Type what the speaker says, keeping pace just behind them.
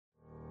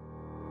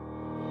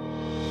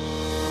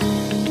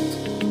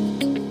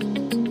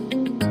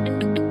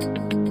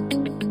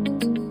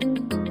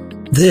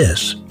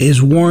This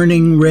is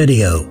Warning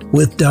Radio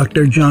with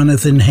Dr.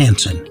 Jonathan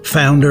Hansen,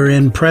 founder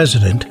and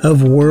president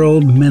of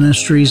World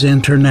Ministries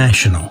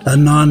International, a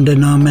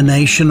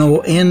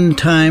non-denominational end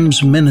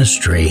times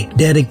ministry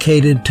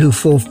dedicated to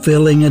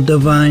fulfilling a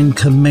divine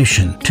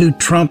commission to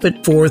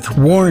trumpet forth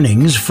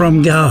warnings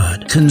from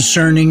God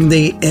concerning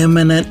the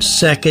imminent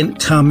second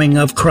coming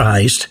of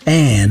Christ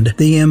and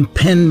the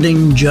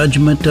impending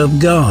judgment of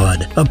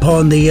God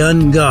upon the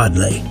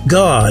ungodly.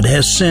 God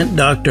has sent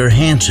Dr.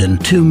 Hansen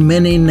to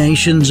many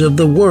nations of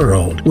the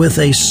world with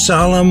a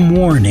solemn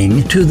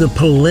warning to the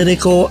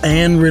political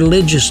and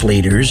religious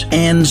leaders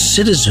and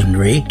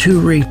citizenry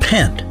to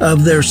repent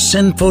of their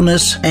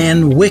sinfulness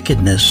and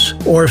wickedness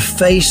or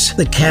face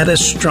the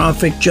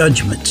catastrophic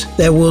judgments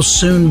that will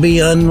soon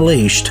be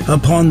unleashed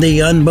upon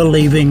the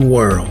unbelieving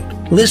world.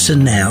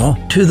 Listen now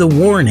to the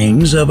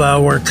warnings of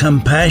our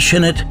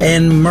compassionate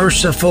and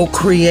merciful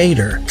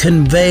Creator,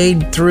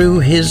 conveyed through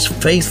His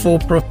faithful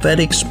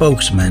prophetic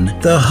spokesman,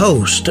 the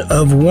host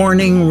of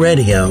Warning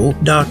Radio,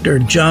 Dr.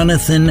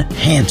 Jonathan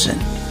Hansen.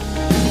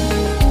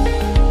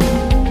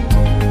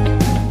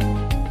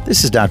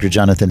 This is Dr.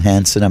 Jonathan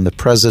Hansen. I'm the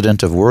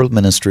president of World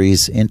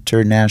Ministries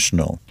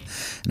International,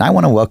 and I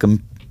want to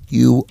welcome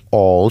you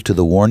all to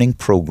the Warning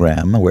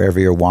Program, wherever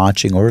you're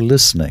watching or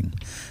listening.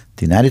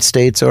 The United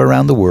States or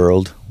around the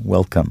world,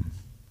 welcome.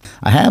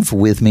 I have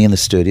with me in the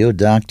studio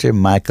Dr.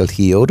 Michael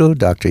Hyodo.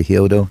 Dr.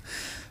 Hyodo,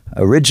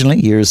 originally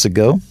years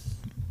ago,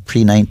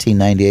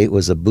 pre-1998,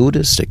 was a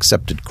Buddhist,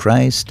 accepted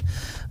Christ.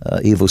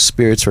 Evil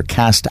spirits were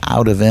cast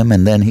out of him,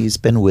 and then he's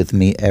been with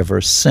me ever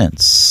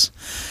since.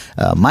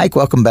 Mike,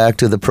 welcome back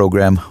to the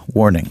program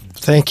Warning.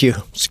 Thank you.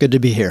 It's good to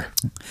be here.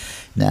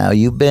 Now,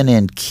 you've been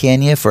in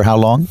Kenya for how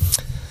long?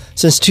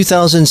 Since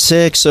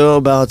 2006, so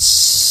about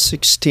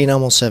 16,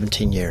 almost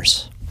 17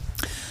 years.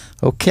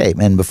 Okay,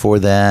 and before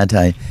that,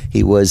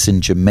 he was in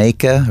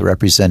Jamaica,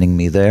 representing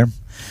me there.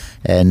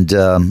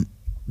 And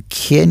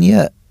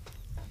Kenya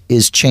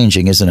is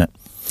changing, isn't it?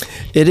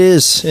 It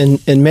is,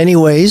 in many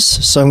ways,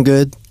 some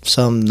good,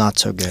 some not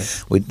so good.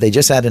 They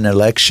just had an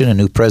election, a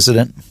new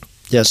president.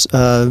 Yes,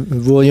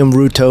 William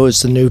Ruto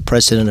is the new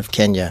president of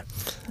Kenya.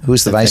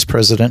 Who's the vice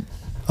president?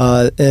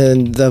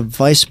 And the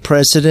vice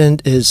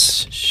president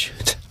is,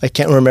 I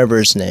can't remember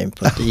his name,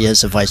 but he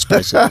is a vice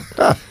president.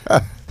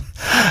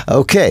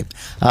 Okay.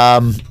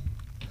 I'll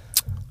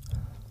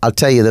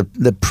tell you,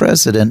 the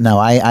president, now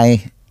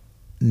I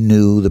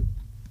knew the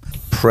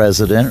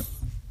president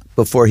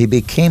before he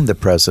became the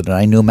president.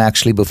 I knew him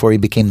actually before he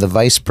became the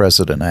vice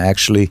president. I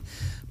actually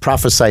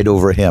prophesied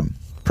over him,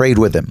 prayed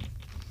with him.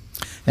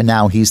 And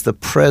now he's the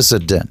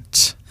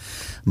president.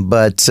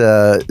 But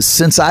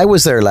since I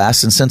was there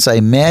last and since I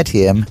met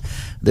him,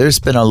 there's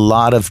been a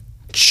lot of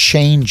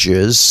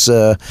changes.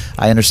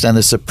 I understand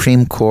the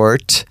Supreme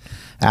Court,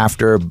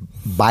 after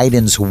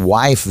Biden's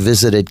wife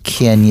visited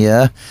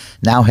Kenya,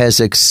 now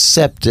has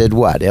accepted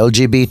what,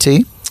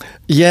 LGBT?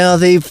 Yeah,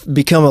 they've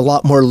become a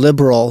lot more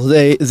liberal.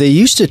 They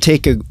used to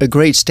take a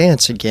great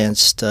stance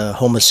against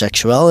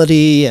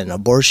homosexuality and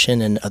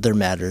abortion and other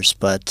matters,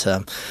 but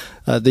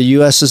the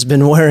U.S. has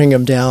been wearing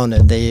them down,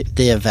 and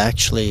they have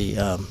actually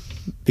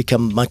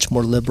become much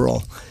more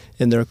liberal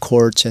in their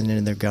courts and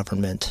in their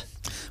government.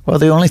 Well,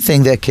 the only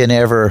thing that can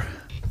ever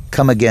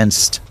come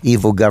against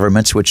evil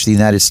governments, which the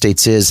United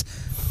States is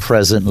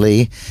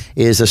presently,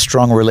 is a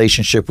strong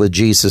relationship with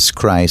Jesus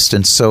Christ.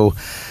 And so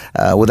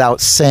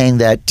without saying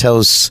that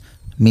tells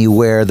me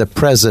where the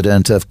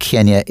president of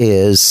Kenya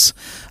is,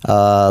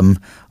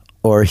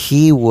 or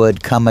he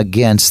would come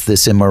against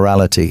this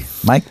immorality.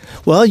 Mike?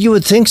 Well, you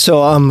would think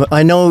so.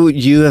 I know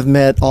you have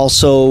met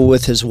also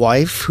with his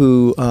wife,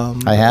 who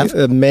I have.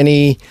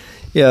 Many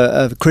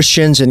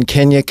Christians in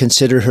Kenya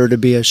consider her to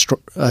be a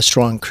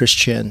strong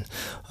Christian,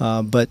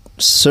 but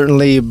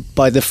certainly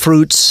by the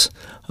fruits,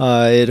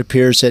 it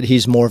appears that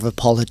he's more of a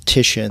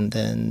politician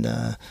than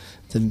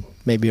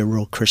maybe a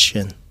real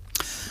Christian.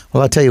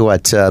 Well, I'll tell you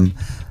what.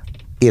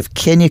 If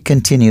Kenya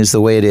continues the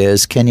way it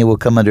is, Kenya will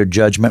come under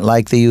judgment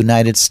like the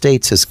United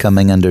States is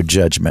coming under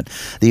judgment.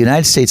 The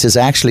United States is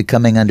actually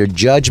coming under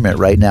judgment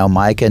right now,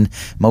 Mike, and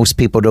most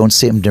people don't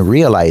seem to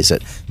realize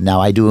it.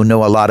 Now, I do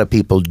know a lot of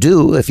people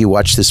do if you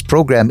watch this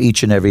program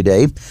each and every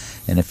day.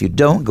 And if you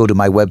don't, go to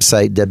my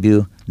website,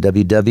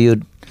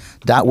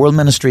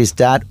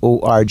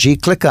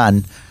 www.worldministries.org. Click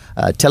on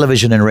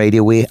television and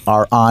radio. We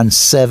are on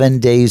 7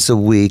 days a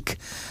week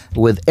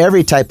with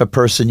every type of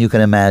person you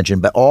can imagine,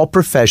 but all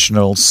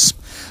professionals,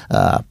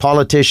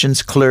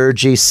 politicians,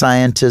 clergy,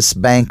 scientists,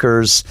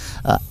 bankers,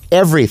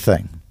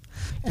 everything.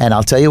 And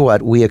I'll tell you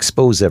what, we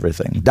expose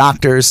everything.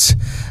 Doctors,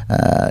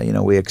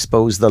 we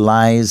expose the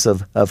lies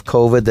of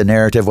COVID, the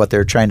narrative, what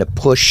they're trying to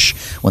push,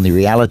 when the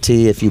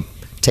reality, if you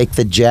take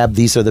the jab,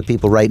 these are the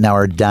people right now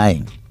are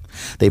dying.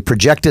 They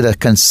projected a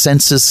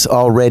consensus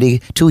already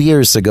 2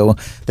 years ago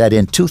that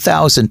in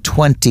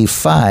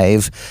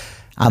 2025,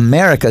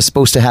 America is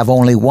supposed to have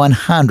only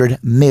 100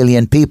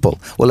 million people.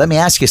 Well, let me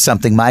ask you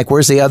something, Mike.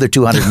 Where's the other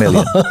 200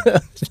 million?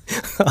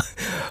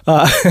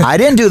 I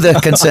didn't do the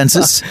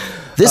consensus.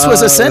 This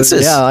was a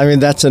census. Yeah, I mean,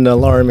 that's an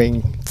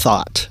alarming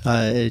thought.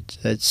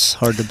 It's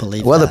hard to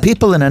believe. Well, that. the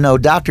people in the know,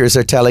 doctors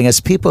are telling us,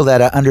 people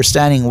that are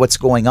understanding what's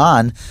going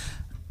on,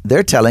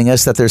 they're telling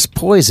us that there's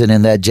poison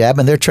in that jab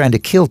and they're trying to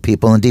kill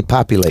people and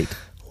depopulate.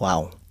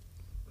 Wow.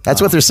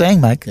 That's what they're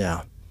saying, Mike.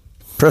 Yeah.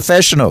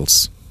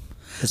 Professionals.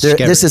 It's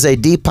scary. This is a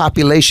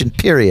depopulation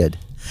period.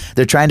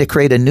 They're trying to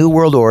create a new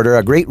world order,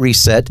 a great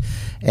reset,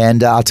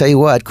 and I'll tell you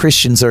what,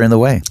 Christians are in the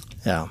way.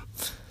 Yeah.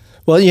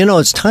 Well,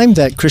 it's time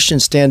that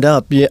Christians stand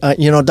up.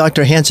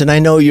 Dr. Hansen, I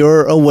know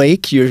you're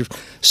awake. You're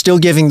still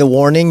giving the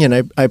warning,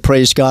 and I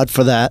praise God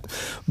for that.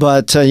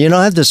 But, I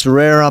have this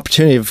rare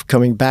opportunity of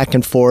coming back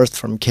and forth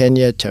from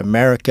Kenya to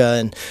America,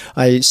 and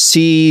I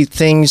see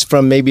things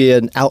from maybe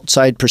an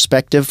outside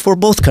perspective for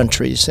both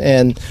countries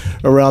and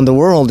around the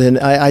world. And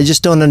I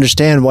just don't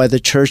understand why the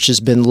church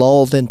has been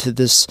lulled into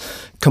this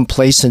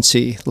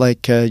complacency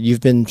like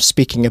you've been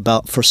speaking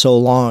about for so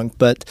long.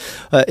 But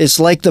it's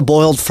like the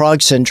boiled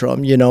frog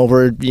syndrome,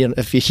 where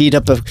if you heat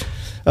up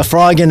a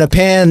frog in a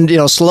pan,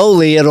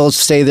 slowly it'll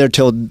stay there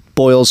till it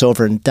boils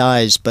over and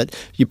dies. But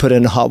you put it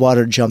in hot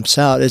water, it jumps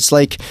out. It's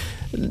like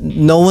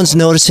no one's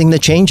noticing the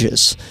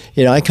changes.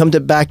 I come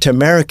back to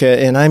America,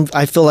 and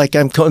I feel like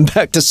I'm going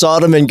back to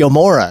Sodom and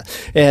Gomorrah,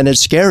 and it's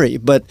scary.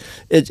 But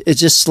it's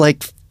just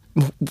like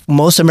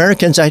most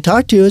Americans I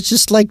talk to, it's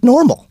just like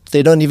normal.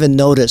 They don't even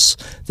notice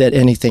that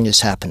anything is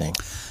happening.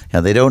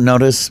 Yeah, they don't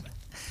notice.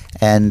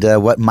 And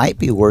what might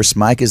be worse,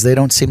 Mike, is they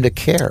don't seem to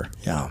care.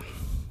 Yeah.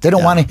 They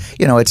don't want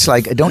to, it's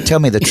like, don't tell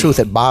me the truth.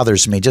 It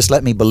bothers me. Just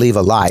let me believe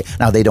a lie.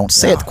 Now, they don't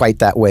say it quite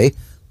that way,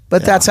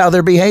 but that's how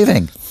they're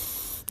behaving.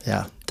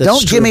 Yeah.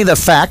 Don't give me the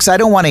facts. I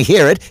don't want to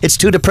hear it. It's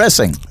too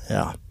depressing.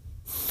 Yeah.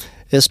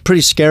 It's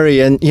pretty scary.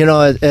 And,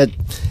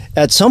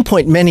 at some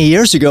point many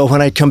years ago,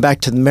 when I'd come back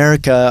to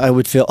America, I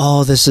would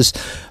feel, this is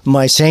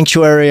my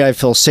sanctuary. I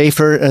feel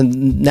safer.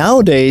 And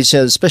nowadays,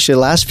 especially the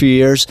last few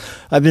years,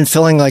 I've been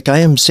feeling like I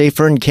am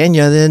safer in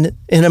Kenya than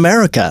in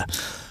America.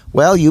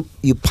 Well, you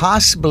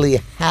possibly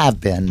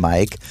have been,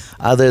 Mike,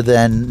 other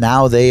than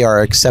now they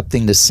are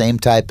accepting the same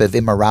type of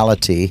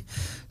immorality,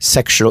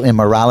 sexual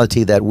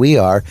immorality that we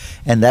are,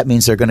 and that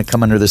means they're going to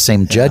come under the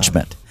same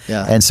judgment.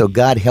 Yeah. And so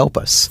God help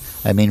us.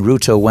 I mean,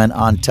 Ruto went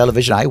on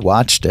television, I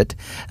watched it,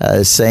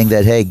 saying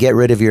that, hey, get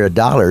rid of your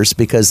dollars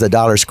because the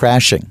dollar's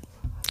crashing.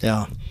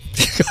 Yeah.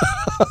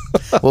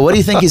 Well, what do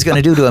you think he's going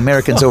to do to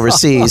Americans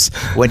overseas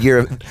when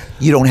you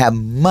don't have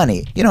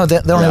money?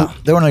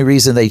 The only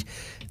reason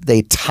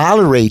they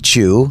tolerate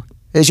you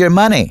is your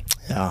money.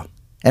 Yeah.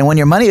 And when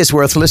your money is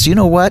worthless, you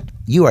know what?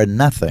 You are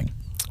nothing.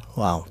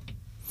 Wow.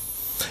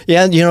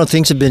 Yeah,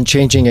 things have been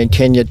changing in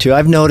Kenya, too.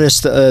 I've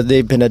noticed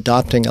they've been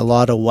adopting a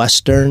lot of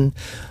Western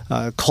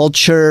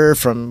culture,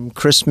 from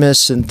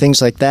Christmas and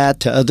things like that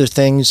to other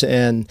things,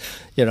 and,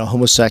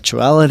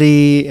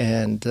 homosexuality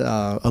and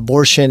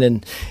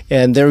abortion.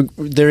 And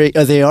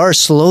they are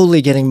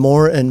slowly getting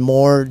more and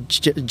more,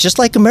 just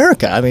like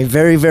America. I mean,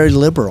 very, very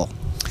liberal.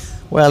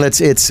 Well,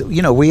 it's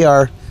we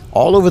are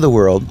all over the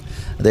world.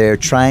 They're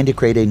trying to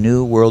create a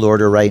new world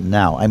order right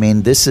now. I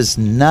mean, this is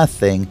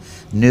nothing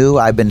new.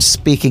 I've been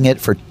speaking it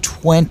for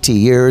 20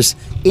 years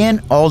in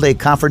all-day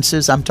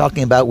conferences. I'm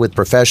talking about with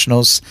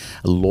professionals,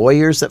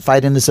 lawyers that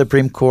fight in the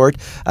Supreme Court.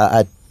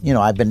 I've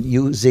been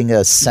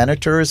using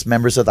senators,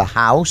 members of the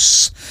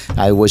House.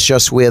 I was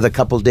just with, a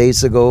couple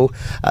days ago,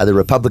 the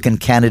Republican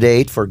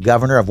candidate for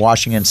governor of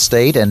Washington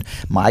State, and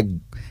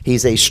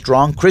he's a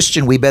strong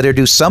Christian. We better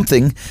do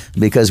something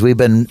because we've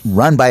been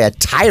run by a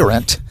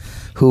tyrant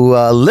who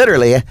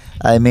literally,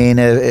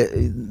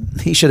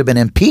 he should have been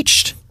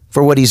impeached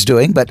for what he's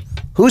doing. But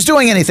who's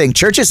doing anything?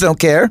 Churches don't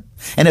care.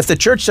 And if the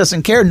church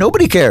doesn't care,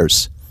 nobody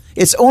cares.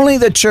 It's only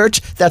the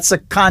church that's a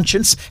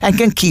conscience and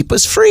can keep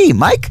us free,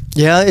 Mike.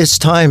 Yeah, it's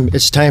time.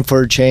 It's time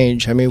for a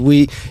change. I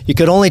mean, you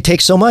could only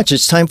take so much.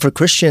 It's time for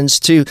Christians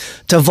to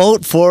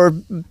vote for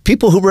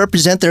people who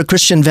represent their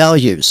Christian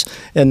values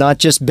and not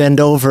just bend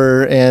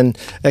over and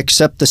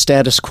accept the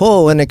status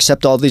quo and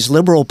accept all these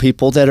liberal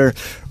people that are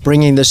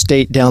bringing the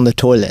state down the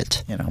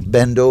toilet.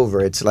 Bend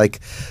over. It's like,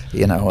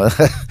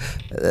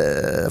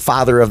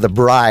 father of the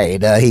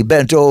bride. He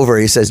bent over.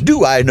 He says,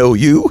 "Do I know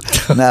you?"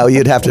 Now,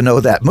 you'd have to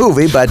know that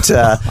movie, but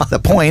the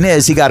point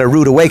is he got a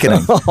rude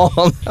awakening.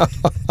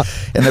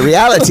 And the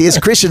reality is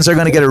Christians are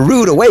going to get a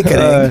rude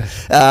awakening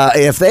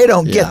if they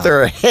don't get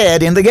their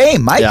head in the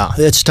game, Mike. Yeah,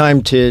 it's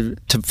time to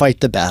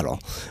fight the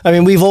battle. I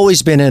mean, we've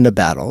always been in a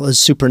battle, a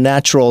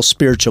supernatural,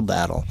 spiritual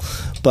battle.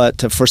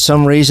 But for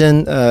some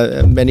reason,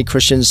 many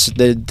Christians,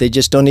 they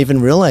just don't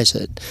even realize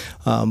it.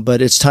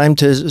 But it's time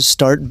to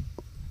start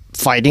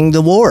fighting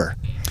the war.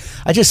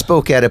 I just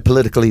spoke at a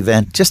political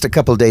event just a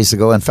couple of days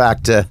ago. In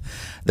fact, the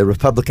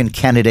Republican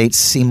candidate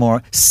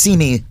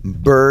Simi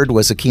Bird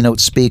was a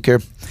keynote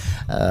speaker.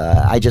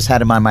 I just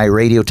had him on my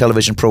radio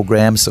television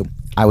program, so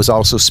I was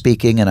also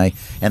speaking, and I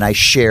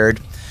shared.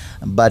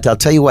 But I'll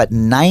tell you what,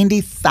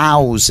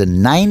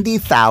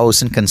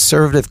 90,000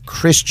 conservative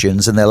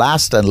Christians in the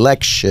last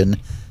election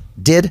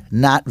did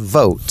not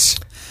vote.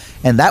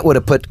 And that would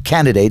have put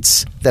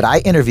candidates that I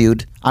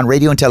interviewed on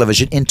radio and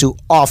television into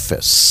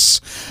office.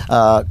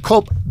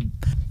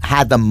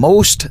 had the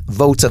most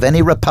votes of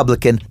any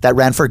Republican that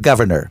ran for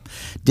governor.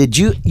 Did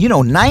you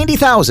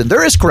 90,000,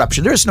 there is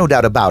corruption, there's no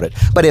doubt about it.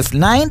 But if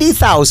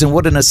 90,000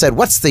 wouldn't have said,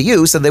 what's the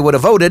use, and they would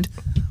have voted,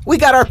 we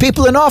got our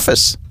people in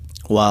office.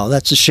 Wow,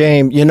 that's a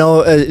shame.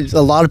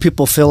 A lot of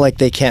people feel like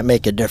they can't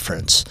make a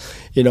difference.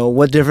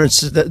 What difference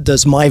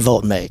does my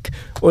vote make?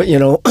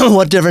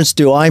 What difference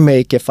do I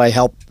make if I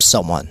help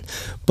someone?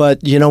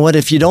 But you know what?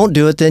 If you don't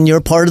do it, then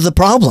you're part of the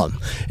problem.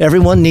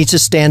 Everyone needs to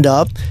stand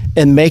up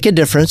and make a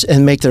difference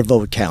and make their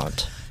vote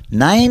count.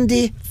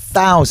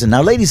 90,000.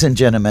 Now, ladies and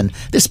gentlemen,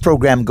 this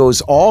program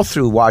goes all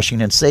through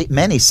Washington State,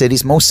 many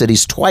cities, most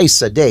cities,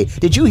 twice a day.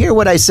 Did you hear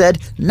what I said?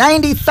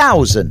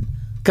 90,000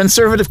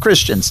 conservative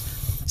Christians.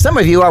 Some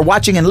of you are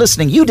watching and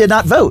listening. You did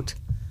not vote.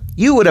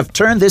 You would have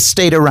turned this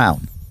state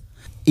around.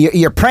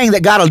 You're praying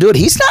that God will do it.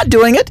 He's not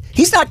doing it.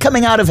 He's not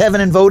coming out of heaven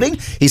and voting.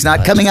 He's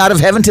not coming out of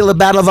heaven till the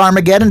Battle of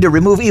Armageddon to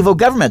remove evil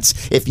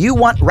governments. If you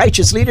want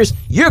righteous leaders,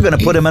 you're going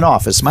to put him in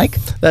office, Mike.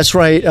 That's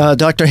right.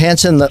 Dr.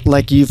 Hansen,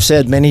 like you've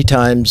said many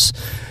times,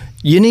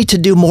 you need to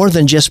do more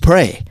than just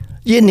pray.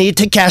 You need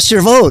to cast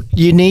your vote.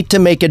 You need to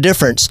make a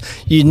difference.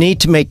 You need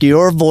to make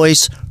your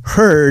voice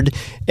heard.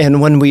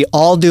 And when we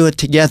all do it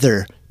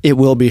together, it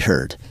will be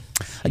heard.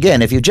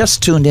 Again, if you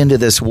just tuned into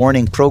this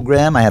warning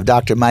program, I have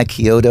Dr. Mike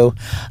Hyodo.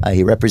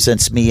 He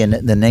represents me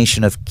in the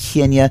nation of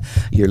Kenya.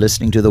 You're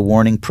listening to the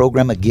warning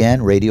program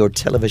again, radio or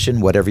television,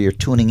 whatever you're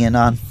tuning in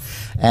on.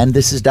 And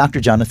this is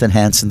Dr. Jonathan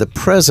Hansen, the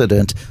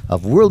president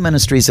of World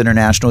Ministries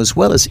International, as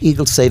well as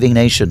Eagle Saving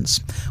Nations.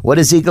 What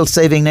is Eagle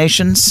Saving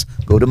Nations?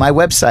 Go to my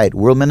website,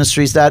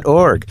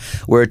 worldministries.org.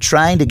 We're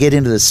trying to get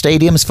into the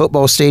stadiums,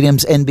 football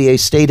stadiums, NBA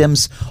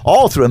stadiums,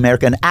 all through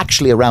America and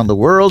actually around the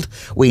world.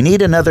 We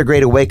need another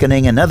great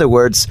awakening. In other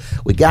words,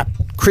 we got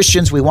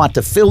Christians, we want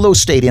to fill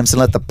those stadiums and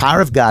let the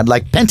power of God,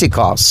 like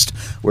Pentecost,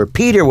 where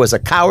Peter was a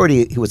coward,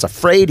 he was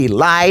afraid, he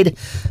lied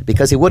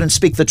because he wouldn't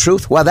speak the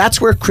truth. Well,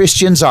 that's where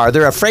Christians are.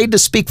 They're afraid to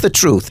speak the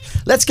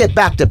truth. Let's get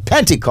back to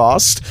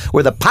Pentecost,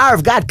 where the power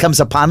of God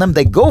comes upon them.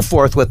 They go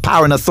forth with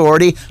power and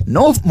authority,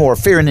 no more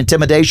fear and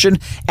intimidation,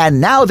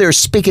 and now they're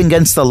speaking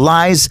against the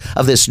lies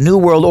of this new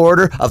world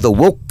order, of the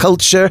woke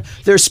culture.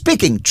 They're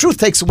speaking. Truth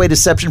takes away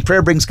deception.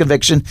 Prayer brings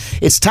conviction.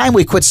 It's time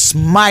we quit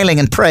smiling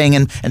and praying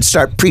and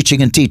start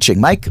preaching and teaching.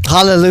 Mike?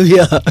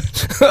 Hallelujah.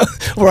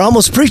 We're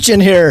almost preaching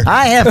here.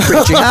 I am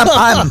preaching.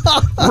 I'm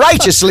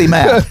righteously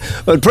mad.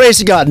 But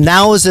praise God,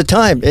 now is the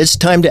time. It's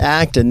time to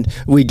act, and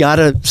we got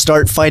to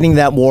start fighting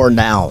that war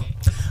now.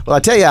 Well,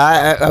 I'll tell you,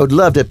 I would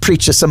love to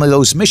preach to some of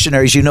those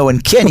missionaries in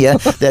Kenya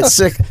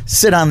that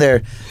sit on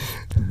their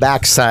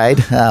backside,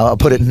 I'll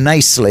put it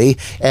nicely,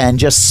 and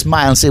just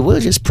smile and say,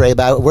 we'll just pray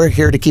about it. We're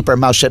here to keep our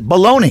mouth shut.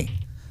 Baloney.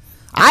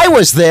 I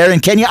was there in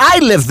Kenya. I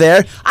lived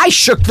there. I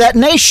shook that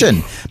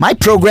nation. My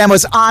program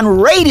was on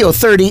radio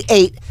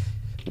 38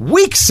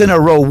 weeks in a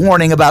row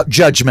warning about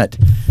judgment.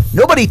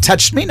 Nobody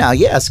touched me. Now,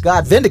 yes,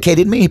 God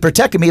vindicated me. He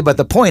protected me. But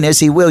the point is,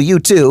 he will you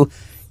too.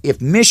 If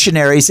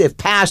missionaries, if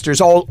pastors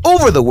all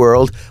over the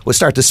world would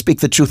start to speak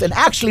the truth and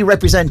actually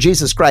represent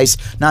Jesus Christ,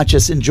 not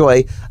just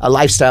enjoy a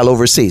lifestyle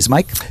overseas.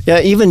 Mike?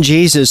 Yeah, even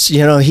Jesus,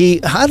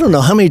 I don't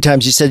know how many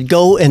times he said,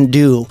 go and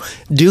do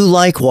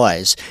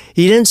likewise.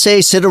 He didn't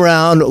say sit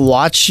around,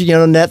 watch,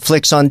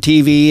 Netflix on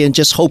TV and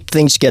just hope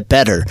things get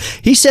better.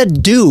 He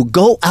said,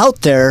 go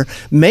out there,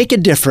 make a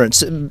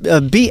difference,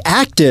 be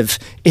active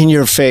in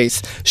your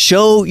faith,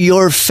 show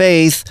your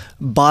faith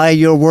by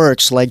your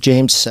works, like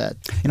James said.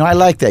 I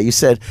like that. You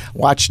said,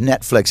 watch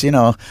Netflix.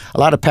 A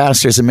lot of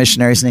pastors and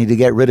missionaries need to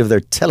get rid of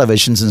their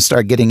televisions and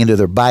start getting into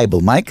their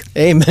Bible. Mike?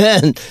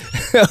 Amen.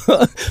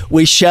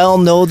 We shall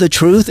know the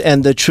truth,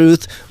 and the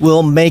truth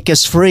will make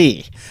us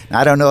free.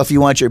 I don't know if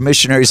you want your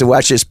missionaries to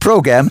watch this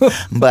program,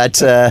 but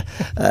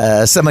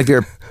some of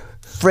your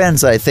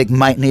friends, I think,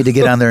 might need to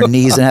get on their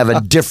knees and have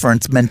a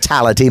different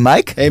mentality.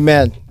 Mike?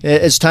 Amen.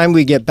 It's time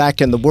we get back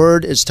in the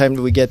Word. It's time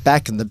we get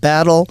back in the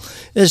battle.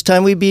 It's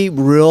time we be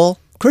real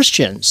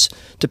Christians,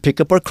 to pick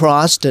up our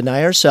cross,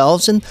 deny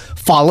ourselves, and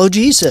follow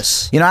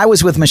Jesus. I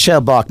was with Michelle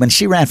Bachmann.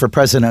 She ran for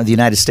president of the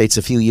United States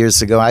a few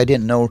years ago. I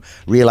didn't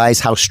realize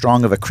how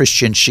strong of a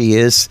Christian she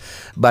is,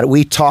 but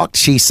we talked.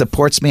 She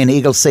supports me in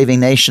Eagle Saving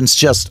Nations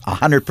just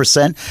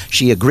 100%.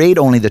 She agreed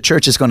only the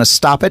church is going to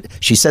stop it.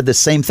 She said the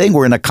same thing.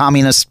 We're in a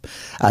communist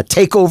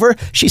takeover.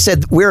 She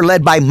said we're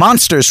led by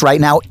monsters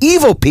right now,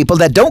 evil people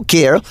that don't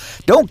care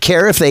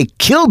if they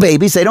kill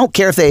babies. They don't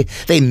care if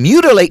they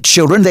mutilate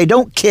children. They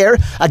don't care,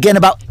 again,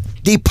 about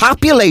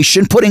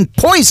depopulation, putting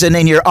poison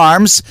in your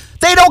arms.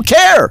 They don't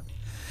care.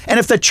 And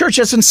if the church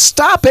doesn't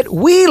stop it,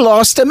 we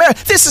lost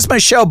America. This is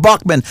Michelle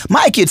Bachmann.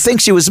 Mike, you'd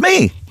think she was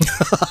me.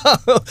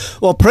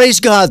 Well, praise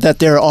God that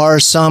there are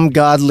some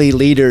godly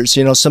leaders.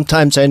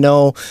 Sometimes I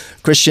know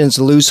Christians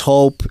lose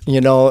hope,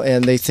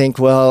 and they think,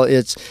 well,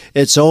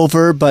 it's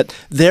over. But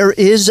there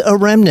is a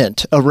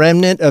remnant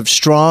of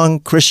strong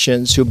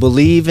Christians who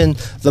believe in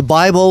the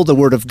Bible, the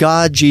Word of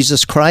God,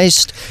 Jesus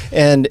Christ.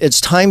 And it's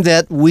time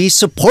that we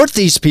support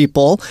these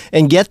people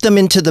and get them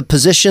into the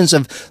positions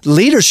of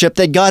leadership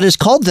that God has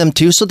called them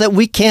to, so that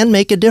we can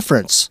make a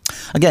difference.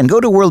 Again,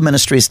 go to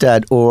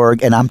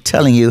worldministries.org, and I'm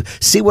telling you,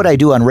 see what I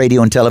do on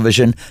radio and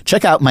television.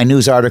 Check out my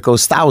news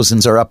articles.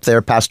 Thousands are up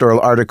there, pastoral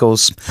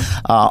articles.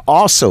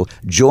 Also,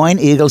 join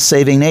Eagle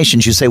Saving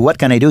Nations. You say, what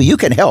can I do? You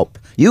can help.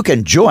 You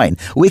can join.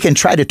 We can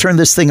try to turn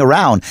this thing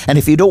around. And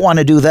if you don't want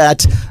to do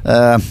that,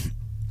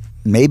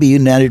 maybe you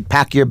need to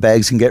pack your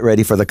bags and get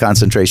ready for the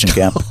concentration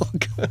camp.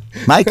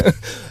 Mike?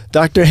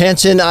 Dr.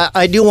 Hansen,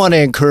 I do want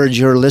to encourage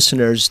your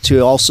listeners to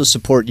also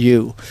support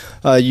you.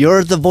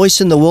 You're the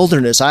voice in the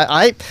wilderness.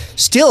 I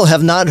still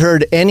have not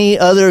heard any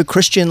other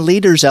Christian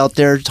leaders out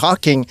there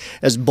talking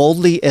as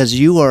boldly as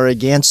you are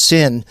against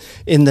sin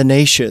in the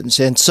nations.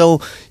 And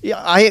so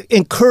I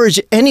encourage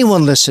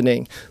anyone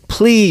listening,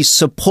 please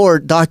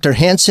support Dr.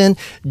 Hansen,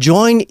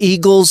 join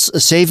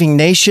Eagles Saving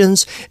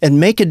Nations, and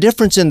make a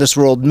difference in this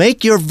world.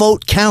 Make your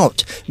vote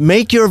count.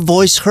 Make your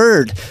voice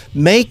heard.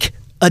 Make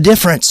a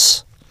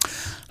difference.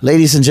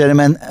 Ladies and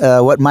gentlemen,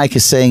 what Mike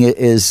is saying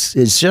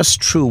is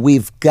just true.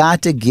 We've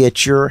got to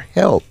get your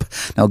help.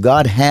 Now,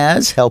 God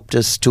has helped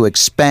us to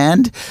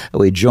expand.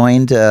 We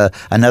joined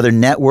another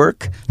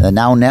network, the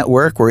Now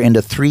Network. We're into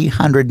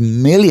 300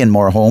 million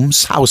more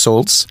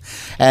households.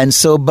 And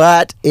so,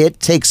 but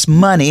it takes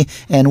money,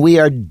 and we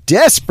are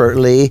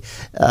desperately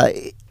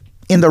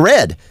in the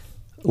red.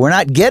 We're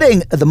not getting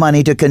the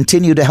money to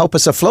continue to help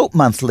us afloat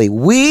monthly.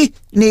 We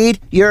need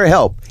your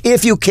help.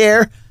 If you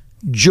care,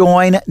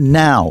 join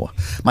now.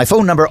 My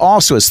phone number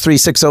also is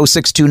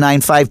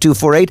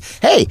 360-629-5248.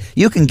 Hey,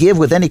 you can give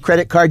with any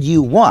credit card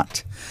you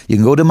want. You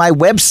can go to my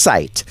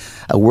website,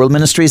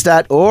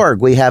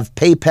 worldministries.org. We have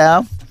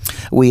PayPal.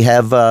 We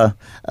have,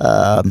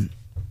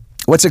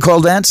 what's it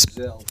called, Vance?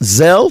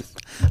 Zelle.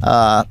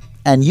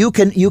 And you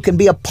can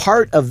be a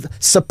part of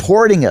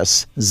supporting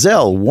us.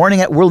 Zelle,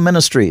 warning at World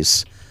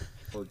Ministries.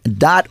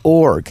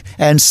 .org.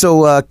 And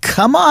so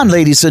come on,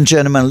 ladies and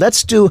gentlemen,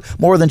 let's do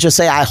more than just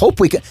say, I hope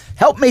we can.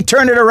 Help me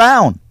turn it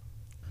around.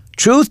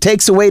 Truth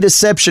takes away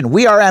deception.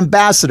 We are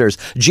ambassadors.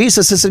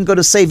 Jesus isn't going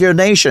to save your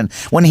nation.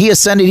 When he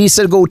ascended, he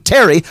said, go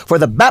tarry for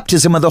the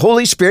baptism of the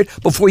Holy Spirit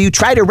before you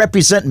try to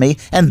represent me,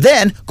 and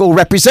then go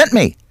represent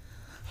me.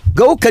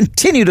 Go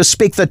continue to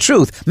speak the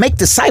truth. Make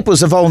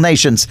disciples of all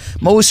nations.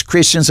 Most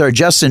Christians are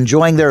just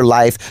enjoying their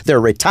life. They're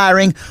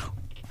retiring.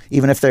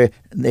 Even if they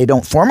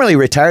don't formally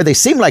retire, they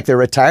seem like they're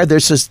retired.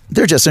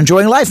 They're just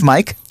enjoying life,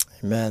 Mike.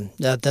 Amen.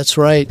 That's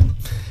right.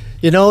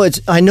 You know,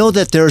 I know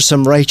that there are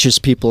some righteous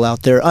people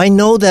out there. I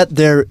know that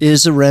there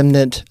is a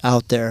remnant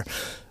out there.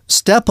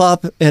 Step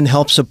up and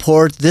help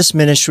support this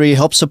ministry,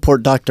 help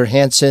support Dr.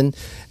 Hansen,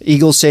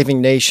 Eagle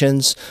Saving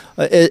Nations.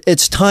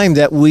 It's time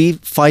that we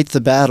fight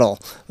the battle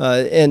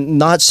and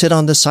not sit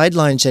on the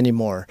sidelines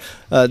anymore.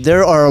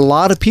 There are a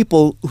lot of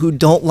people who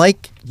don't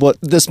like what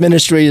this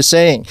ministry is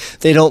saying.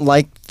 They don't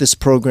like this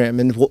program.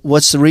 And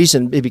what's the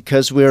reason?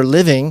 Because we're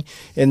living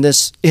in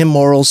this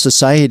immoral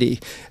society.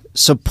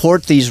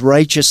 Support these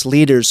righteous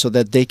leaders so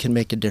that they can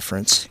make a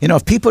difference. You know,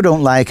 if people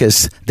don't like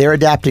us, they're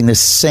adapting the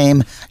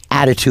same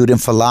attitude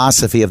and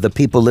philosophy of the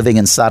people living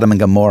in Sodom and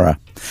Gomorrah.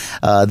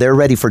 They're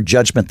ready for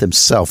judgment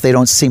themselves. They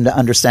don't seem to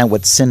understand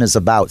what sin is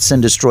about. Sin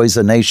destroys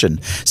a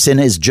nation. Sin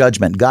is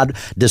judgment. God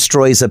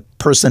destroys a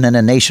person and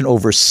a nation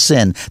over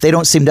sin. They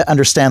don't seem to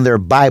understand their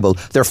Bible.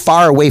 They're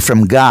far away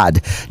from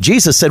God.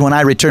 Jesus said, when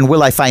I return,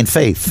 will I find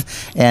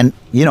faith? And,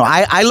 you know,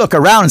 I look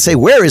around and say,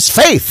 where is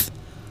faith?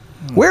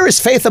 Where is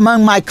faith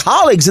among my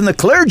colleagues in the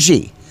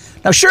clergy?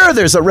 Now, sure,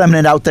 there's a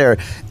remnant out there.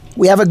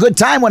 We have a good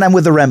time when I'm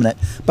with the remnant.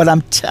 But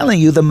I'm telling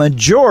you, the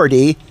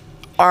majority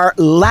are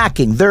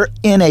lacking. They're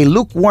in a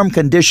lukewarm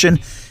condition,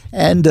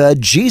 and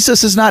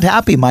Jesus is not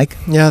happy, Mike.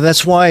 Yeah,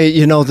 that's why,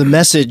 you know, the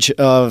message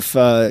of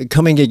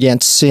coming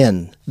against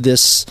sin,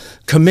 this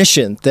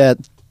commission that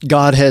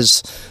God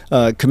has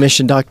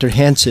commissioned Dr.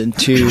 Hansen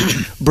to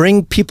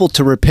bring people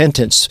to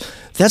repentance.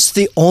 That's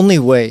the only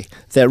way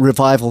that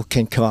revival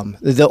can come,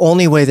 the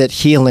only way that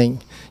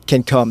healing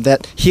can come,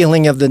 that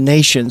healing of the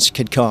nations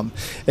can come.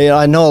 You know,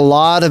 I know a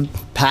lot of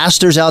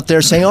pastors out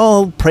there saying,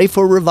 oh, pray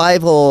for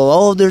revival.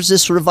 Oh, there's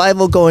this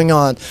revival going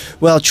on.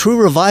 Well,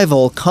 true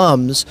revival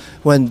comes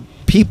when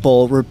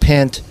people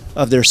repent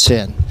of their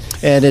sin.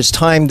 And it's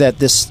time that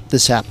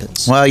this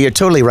happens. Well, you're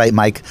totally right,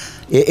 Mike.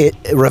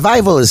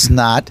 Revival is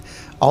not...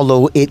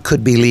 Although it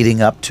could be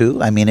leading up to,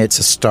 I mean, it's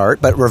a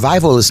start, but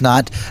revival is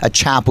not a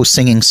chapel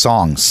singing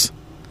songs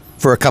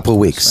for a couple of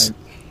weeks. Right.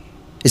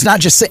 It's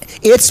not just,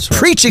 it's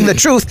preaching the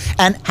truth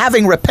and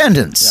having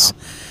repentance.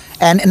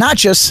 Yeah. And not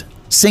just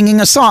singing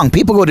a song.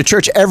 People go to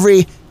church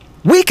every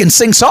week and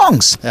sing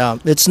songs. Yeah,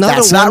 That's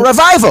not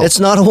revival. It's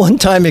not a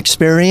one-time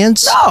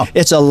experience. No.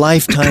 It's a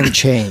lifetime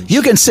change.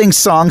 You can sing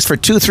songs for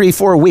 2, 3,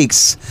 4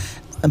 weeks.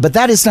 But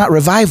that is not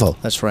revival.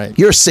 That's right.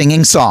 You're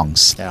singing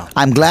songs. Yeah.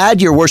 I'm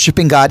glad you're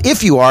worshiping God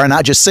if you are,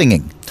 not just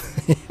singing.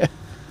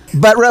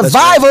 But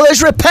revival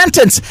is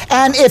repentance.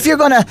 And if you're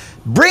going to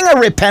bring a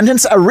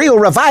repentance, a real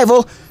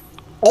revival,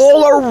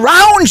 all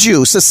around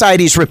you,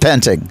 society's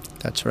repenting.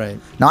 That's right.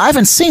 Now, I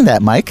haven't seen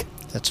that, Mike.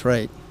 That's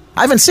right.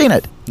 I haven't seen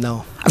it.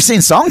 No. I've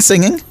seen song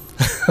singing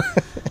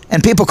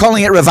and people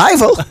calling it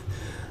revival.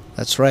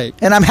 That's right.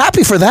 And I'm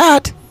happy for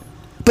that.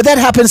 But that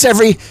happens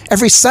every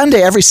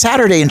Sunday, every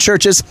Saturday in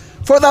churches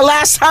for the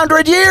last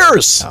 100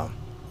 years. Oh.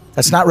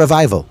 That's not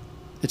revival.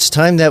 It's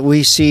time that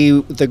we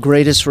see the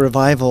greatest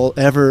revival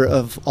ever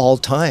of all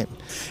time.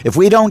 If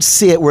we don't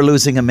see it, we're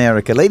losing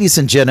America. Ladies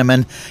and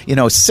gentlemen,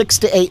 6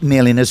 to 8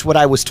 million is what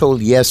I was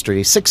told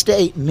yesterday. 6 to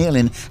 8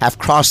 million have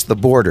crossed the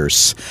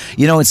borders.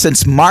 And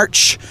since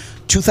March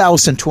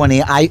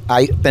 2020,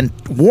 I've been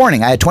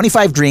warning. I had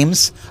 25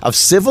 dreams of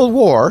civil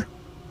war,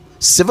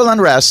 civil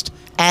unrest,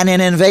 and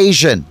an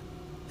invasion.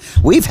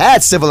 We've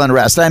had civil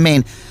unrest. I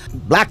mean,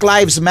 Black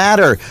Lives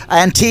Matter,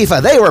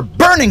 Antifa, they were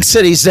burning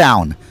cities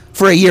down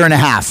for a year and a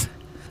half.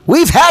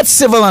 We've had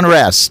civil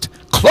unrest,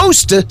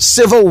 close to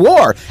civil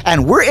war,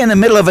 and we're in the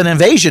middle of an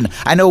invasion.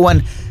 I know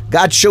when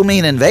God showed me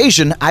an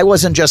invasion, I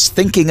wasn't just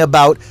thinking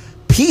about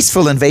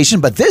peaceful invasion,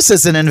 but this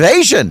is an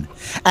invasion.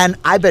 And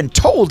I've been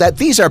told that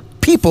these are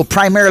people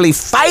primarily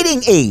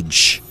fighting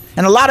age,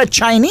 and a lot of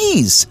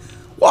Chinese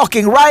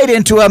walking right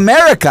into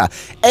America.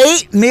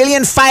 8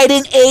 million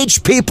fighting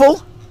age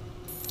people.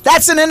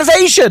 That's an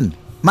invasion.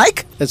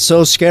 Mike? It's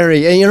so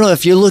scary. And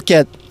if you look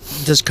at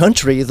this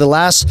country, the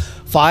last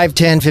 5,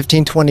 10,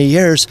 15, 20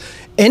 years,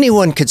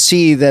 anyone could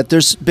see that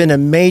there's been a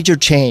major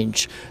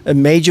change, a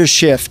major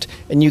shift.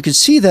 And you can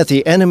see that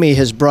the enemy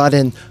has brought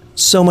in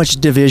so much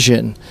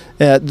division,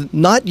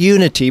 not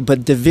unity,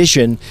 but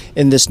division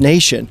in this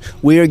nation.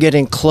 We are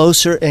getting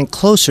closer and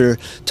closer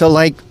to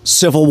like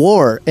civil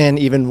war and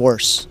even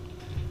worse.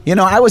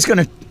 I was going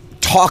to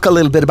talk a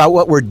little bit about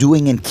what we're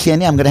doing in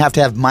Kenya. I'm going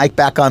to have Mike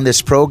back on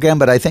this program,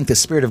 but I think the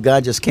Spirit of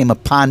God just came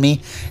upon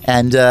me.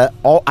 And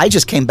I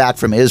just came back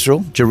from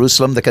Israel,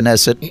 Jerusalem, the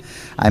Knesset.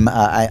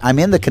 I'm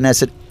in the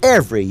Knesset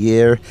every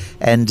year,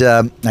 and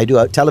I do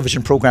a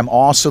television program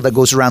also that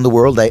goes around the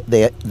world.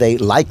 They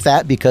like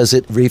that because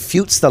it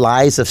refutes the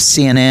lies of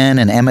CNN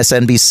and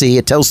MSNBC.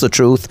 It tells the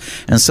truth,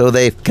 and so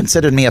they've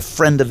considered me a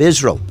friend of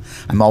Israel.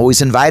 I'm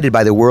always invited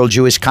by the World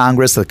Jewish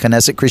Congress, the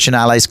Knesset Christian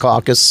Allies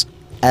Caucus,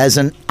 as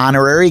an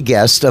honorary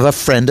guest of a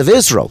friend of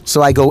Israel.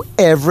 So I go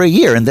every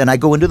year, and then I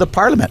go into the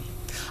parliament.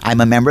 I'm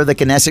a member of the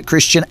Knesset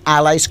Christian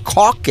Allies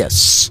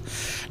Caucus.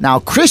 Now,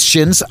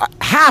 Christians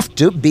have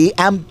to be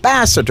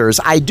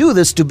ambassadors. I do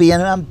this to be an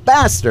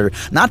ambassador,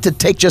 not to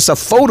take just a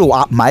photo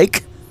op,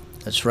 Mike.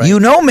 That's right. You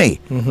know me.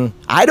 Mm-hmm.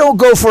 I don't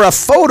go for a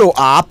photo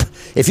op.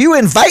 If you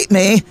invite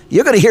me,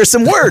 you're going to hear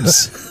some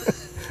words.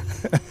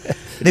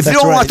 And if you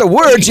don't want the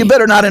words, you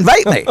better not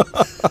invite me.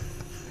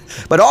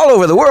 But all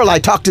over the world, I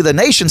talk to the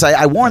nations.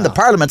 I warn the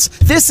parliaments.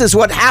 This is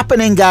what's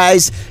happening,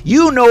 guys.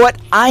 You know it.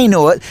 I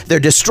know it. They're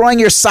destroying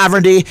your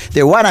sovereignty.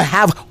 They want to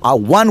have a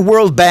one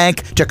world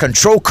bank to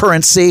control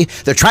currency.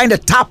 They're trying to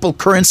topple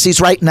currencies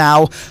right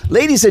now.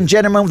 Ladies and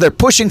gentlemen, they're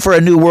pushing for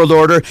a new world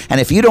order.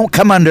 And if you don't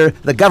come under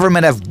the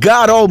government of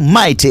God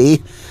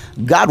Almighty,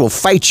 God will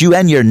fight you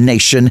and your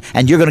nation,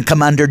 and you're going to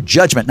come under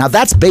judgment. Now,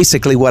 that's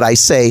basically what I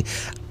say.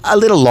 A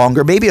little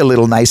longer, maybe a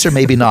little nicer,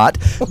 maybe not.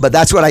 But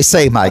that's what I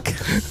say, Mike.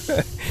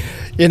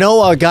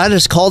 God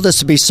has called us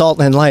to be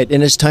salt and light,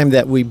 and it's time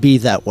that we be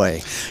that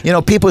way.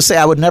 People say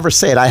I would never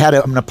say it. I had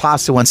an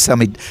apostle once tell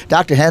me,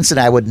 Dr. Hansen,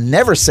 I would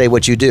never say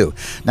what you do.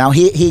 Now,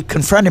 he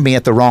confronted me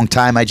at the wrong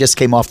time. I just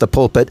came off the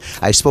pulpit.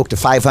 I spoke to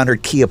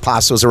 500 key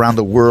apostles around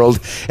the world,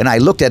 and I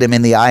looked at him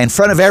in the eye in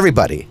front of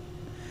everybody.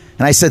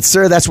 And I said,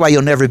 sir, that's why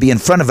you'll never be in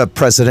front of a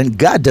president.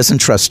 God doesn't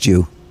trust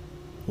you.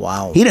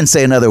 Wow. He didn't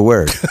say another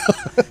word.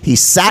 He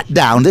sat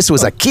down. This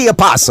was a key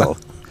apostle.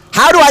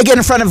 How do I get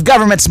in front of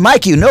governments,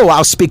 Mike?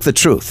 I'll speak the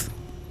truth.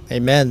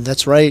 Amen.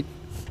 That's right.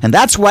 And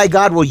that's why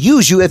God will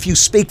use you if you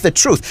speak the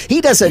truth.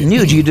 He doesn't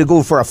need you to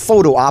go for a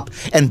photo op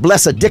and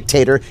bless a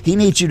dictator. He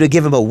needs you to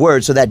give him a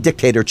word so that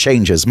dictator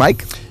changes.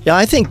 Mike? Yeah,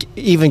 I think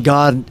even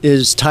God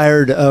is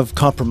tired of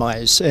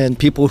compromise and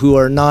people who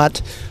are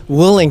not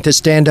willing to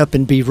stand up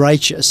and be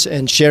righteous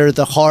and share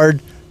the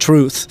hard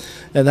truth.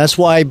 And that's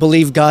why I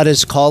believe God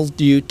has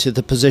called you to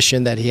the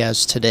position that he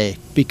has today.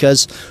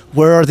 Because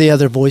where are the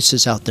other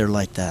voices out there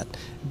like that?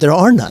 There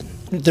are none.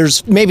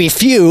 There's maybe a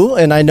few,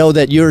 and I know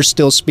that you're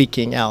still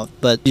speaking out,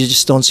 but you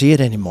just don't see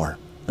it anymore.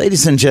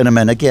 Ladies and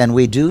gentlemen, again,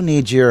 we do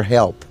need your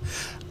help.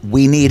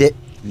 We need it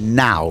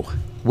now.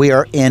 We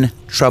are in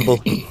trouble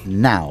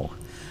now.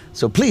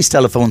 So please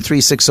telephone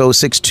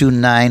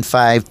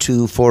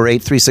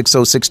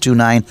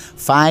 360-629-5248,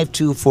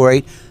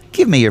 360-629-5248.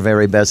 Give me your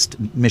very best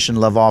mission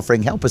love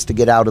offering. Help us to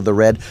get out of the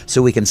red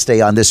so we can stay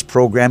on this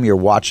program you're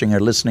watching or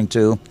listening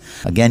to.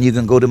 Again, you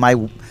can go to my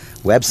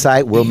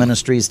website,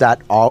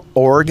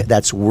 worldministries.org.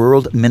 That's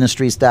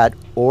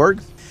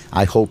worldministries.org.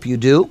 I hope you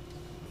do.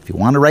 If you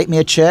want to write me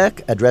a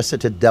check, address it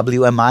to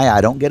WMI.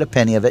 I don't get a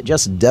penny of it,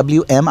 just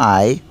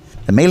WMI.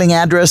 The mailing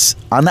address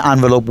on the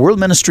envelope, World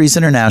Ministries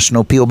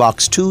International, P.O.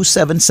 Box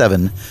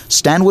 277,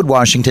 Stanwood,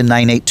 Washington,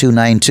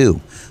 98292.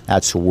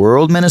 That's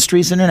World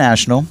Ministries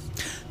International,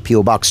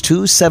 P.O. Box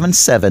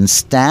 277,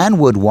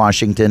 Stanwood,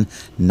 Washington,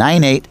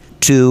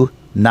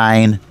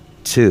 98292.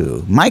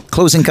 too. Mike,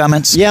 closing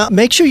comments? Yeah,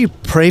 make sure you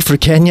pray for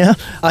Kenya.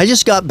 I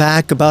just got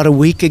back about a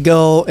week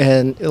ago,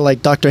 and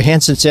like Dr.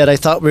 Hansen said, I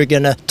thought we were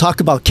going to talk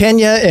about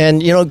Kenya,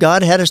 and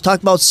God had us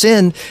talk about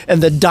sin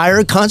and the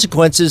dire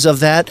consequences of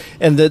that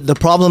and the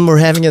problem we're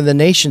having in the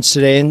nations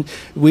today. And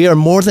we are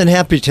more than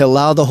happy to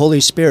allow the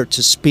Holy Spirit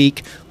to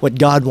speak what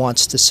God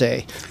wants to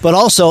say. But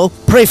also,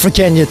 pray for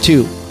Kenya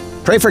too.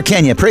 Pray for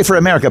Kenya, pray for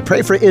America,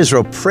 pray for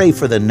Israel, pray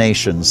for the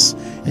nations.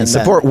 And Amen.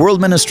 Support World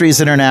Ministries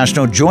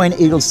International. Join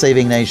Eagle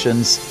Saving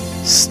Nations.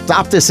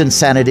 Stop this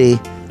insanity.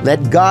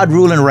 Let God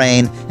rule and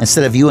reign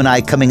instead of you and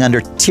I coming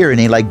under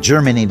tyranny like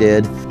Germany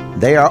did.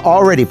 They are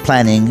already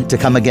planning to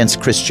come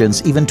against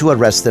Christians, even to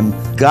arrest them.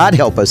 God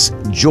help us.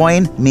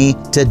 Join me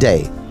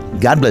today.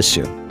 God bless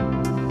you.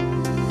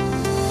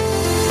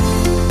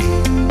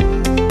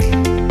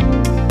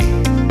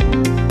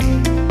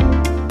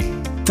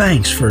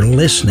 Thanks for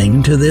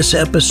listening to this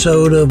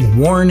episode of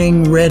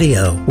Warning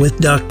Radio with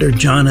Dr.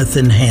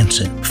 Jonathan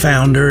Hansen,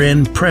 founder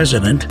and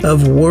president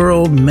of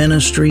World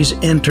Ministries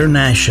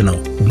International.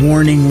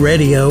 Warning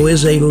Radio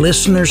is a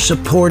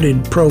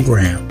listener-supported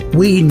program.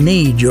 We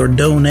need your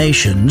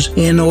donations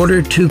in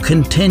order to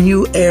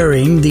continue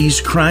airing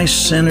these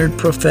Christ-centered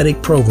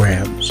prophetic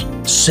programs.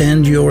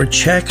 Send your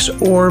checks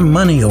or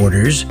money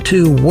orders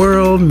to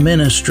World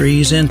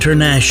Ministries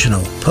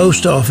International,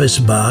 Post Office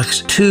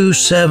Box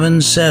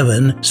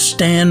 277,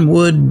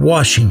 Stanwood,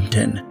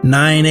 Washington,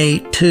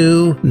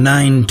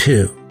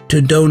 98292.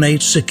 To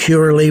donate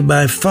securely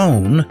by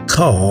phone,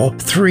 call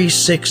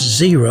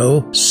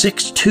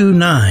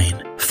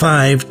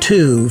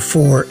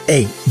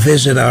 360-629-5248.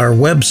 Visit our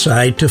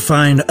website to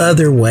find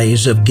other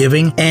ways of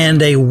giving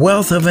and a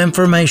wealth of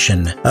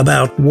information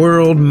about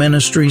World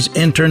Ministries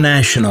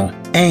International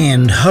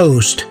and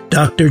host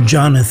Dr.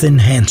 Jonathan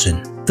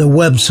Hansen. The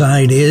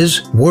website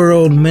is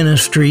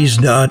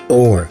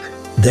worldministries.org.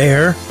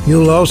 There,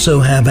 you'll also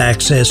have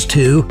access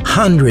to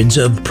hundreds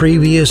of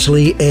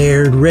previously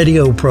aired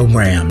radio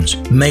programs,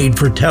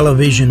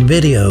 made-for-television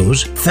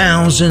videos,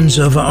 thousands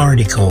of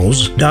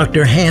articles,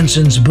 Dr.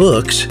 Hansen's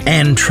books,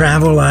 and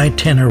travel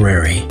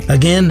itinerary.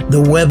 Again,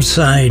 the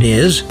website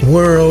is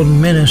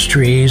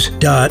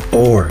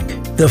worldministries.org.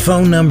 The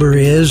phone number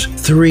is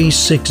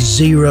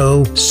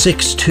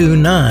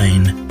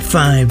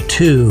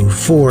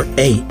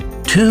 360-629-5248.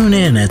 Tune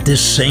in at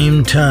this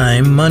same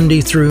time,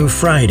 Monday through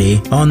Friday,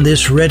 on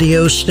this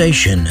radio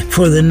station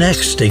for the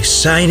next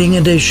exciting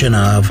edition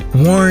of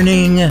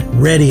Warning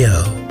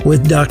Radio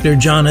with Dr.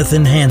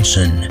 Jonathan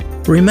Hansen.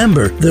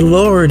 Remember, the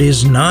Lord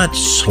is not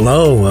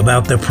slow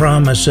about the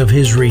promise of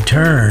His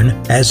return,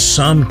 as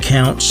some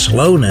count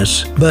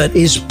slowness, but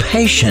is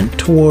patient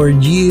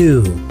toward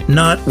you,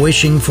 not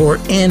wishing for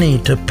any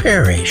to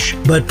perish,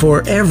 but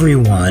for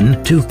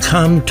everyone to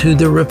come to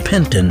the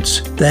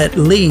repentance that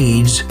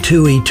leads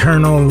to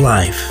eternal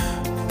life.